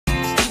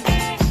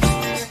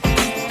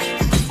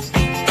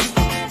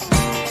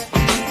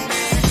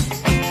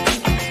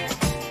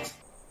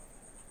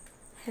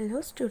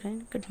Hello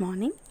student, good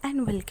morning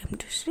and welcome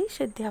to Sri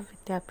Shridhar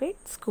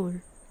Vidyapith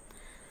School.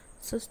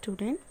 So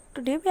student,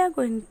 today we are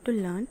going to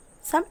learn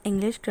some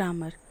English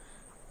grammar.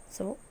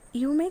 So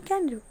you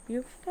can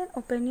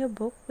open your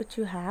book which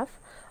you have,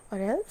 or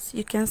else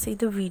you can see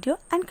the video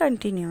and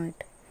continue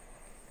it.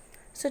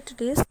 So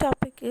today's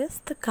topic is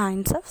the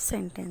kinds of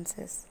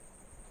sentences.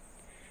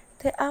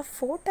 There are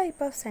 4 types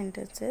of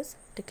sentences: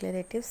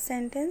 declarative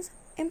sentence,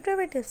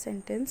 imperative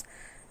sentence,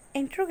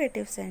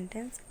 interrogative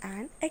sentence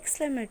and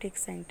exclamative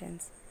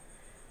sentence.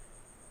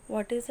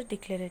 What is a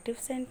declarative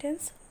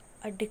sentence?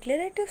 A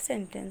declarative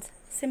sentence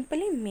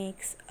simply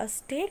makes a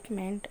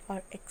statement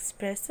or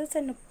expresses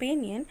an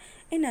opinion.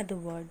 In other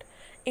words,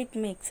 it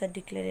makes a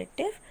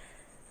declarative.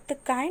 The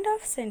kind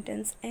of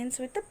sentence ends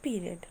with a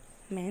period.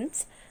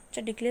 Means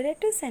जो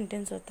declarative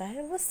sentence होता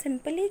है वो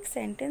simply एक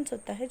sentence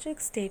होता है जो एक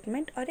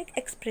statement और एक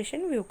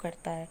एक्सप्रेशन व्यू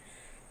करता है.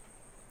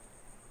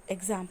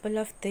 Example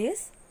of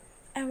this: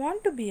 I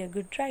want to be a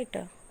good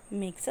writer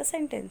makes a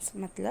sentence.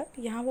 मतलब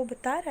यहाँ वो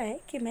बता रहा है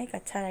कि मैं एक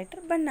अच्छा राइटर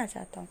बनना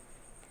चाहता हूँ.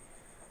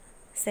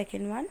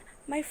 Second one,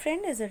 my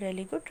friend is a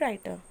really good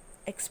writer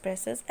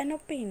expresses an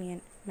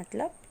opinion.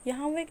 मतलब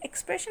यहाँ वो एक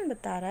एक्सप्रेशन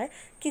बता रहा है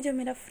कि जो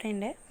मेरा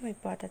फ्रेंड है वो एक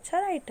बहुत अच्छा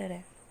राइटर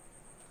है.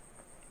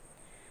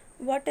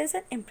 What is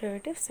an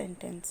imperative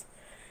sentence?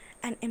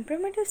 An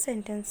imperative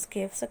sentence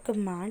gives a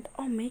command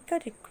or make a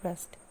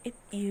request. It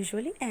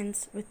usually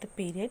ends with a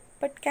period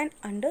but can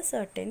under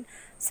certain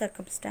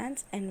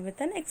circumstance end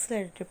with an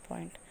exclamatory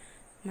point.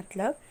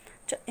 मतलब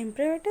जो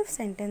imperative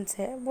sentence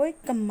है वो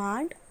एक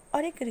command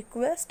और एक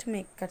request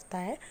make करता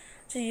है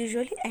जो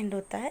usually end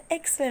होता है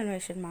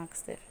exclamation mark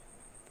से.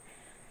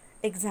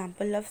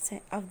 Example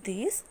of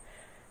these: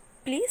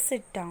 Please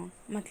sit down.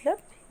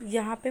 मतलब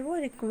यहाँ पे वो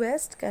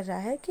request कर रहा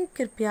है कि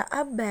कृपया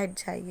आप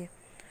बैठ जाइए.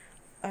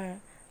 और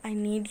I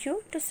need you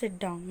to sit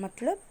down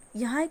मतलब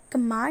यहाँ एक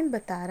कमांड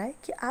बता रहा है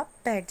कि आप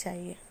बैठ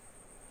जाइए.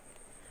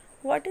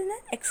 What is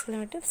an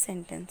exclamative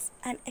sentence?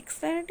 An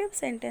exclamative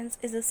sentence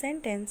is a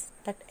sentence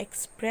that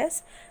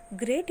express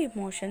great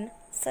emotion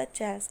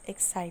such as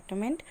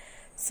excitement,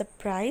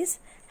 surprise,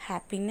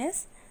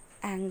 happiness,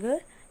 anger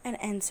and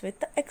ends with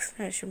the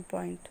exclamation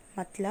point.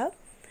 मतलब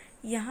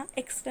यहाँ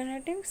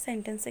exclamative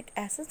sentence एक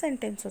ऐसा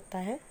sentence होता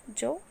है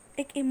जो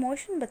एक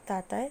इमोशन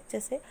बताता है,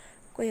 जैसे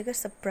कोई अगर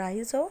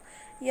सरप्राइज हो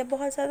या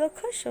बहुत ज़्यादा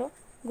खुश हो,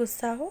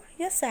 गुस्सा हो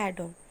या सैड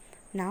हो.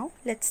 Now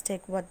let's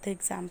take what the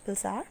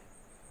examples are.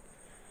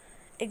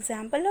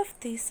 Example of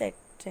this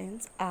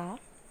sentence are: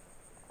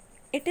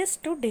 it is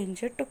to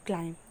danger to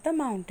climb the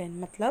mountain.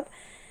 मतलब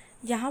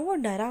यहाँ वो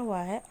डरा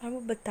हुआ है और वो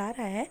बता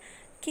रहा है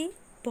कि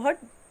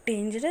बहुत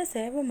डेंजरस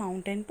है वो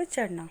माउंटेन पर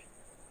चढ़ना.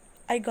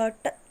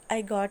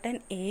 I got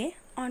N A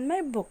on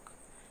my book.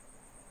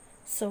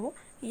 सो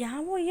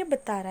यहाँ वो ये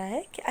बता रहा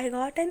है कि I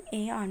got N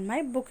A on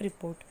my book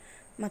report.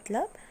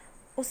 मतलब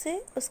उसे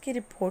उसकी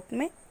रिपोर्ट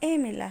में ए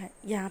मिला है.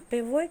 यहाँ पे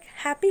वो एक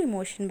हैप्पी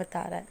इमोशन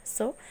बता रहा है.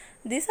 So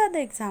this are the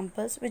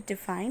examples which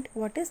defined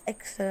what is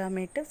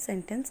exclamative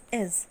sentence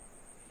is.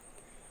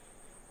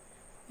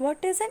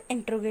 What is an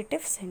interrogative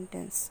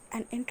sentence?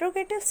 N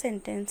interrogative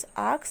sentence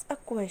asks a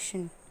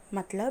question.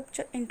 मतलब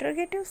जो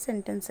इंट्रोगेटिव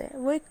सेंटेंस है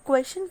वो एक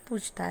क्वेश्चन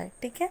पूछता है.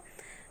 ठीक है.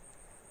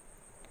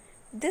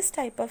 This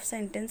type of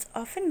sentence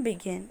often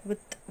begin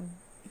with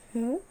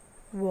who,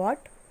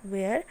 what,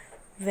 where,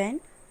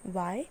 when,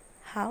 why,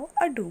 how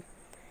or do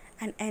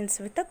and ends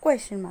with a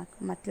question mark.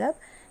 मतलब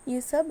ये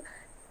सब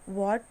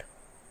what,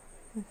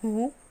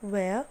 who,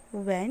 where,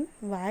 when,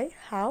 why,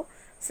 how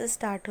से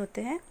start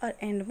होते हैं और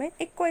end में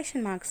एक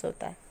question marks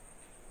होता है.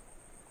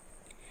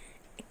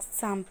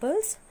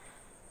 Examples: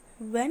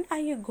 When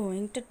are you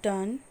going to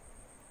turn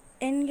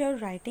in your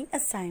writing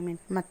assignment?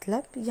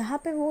 मतलब यहाँ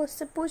पे वो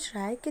उससे पूछ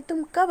रहा है कि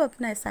तुम कब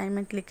अपना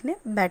असाइनमेंट लिखने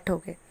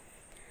बैठोगे.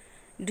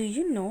 Do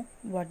you know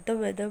what the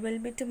weather will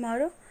be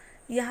tomorrow?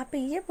 यहाँ पे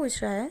ये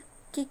पूछ रहा है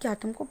कि क्या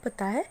तुमको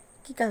पता है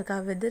कि कल का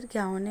वेदर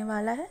क्या होने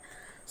वाला है.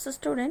 So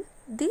student,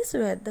 these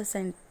were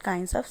the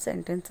kinds of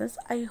sentences.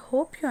 I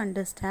hope you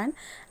understand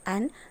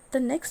and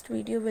the next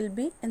video will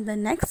be in the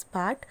next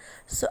part.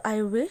 So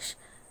I wish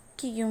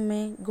कि you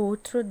may go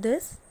through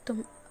this.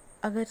 तुम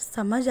अगर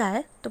समझ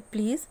आए तो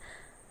प्लीज़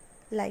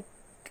लाइक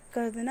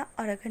कर देना,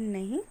 और अगर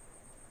नहीं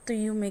तो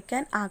you may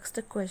can ask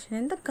the question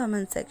in the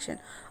comment section.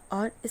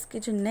 और इसके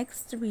जो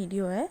नेक्स्ट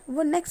वीडियो है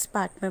वो नेक्स्ट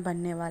पार्ट में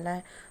बनने वाला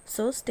है.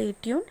 सो स्टे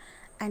ट्यून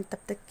एंड तब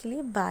तक के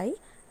लिए bye,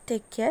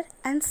 take care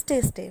and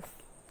stay safe.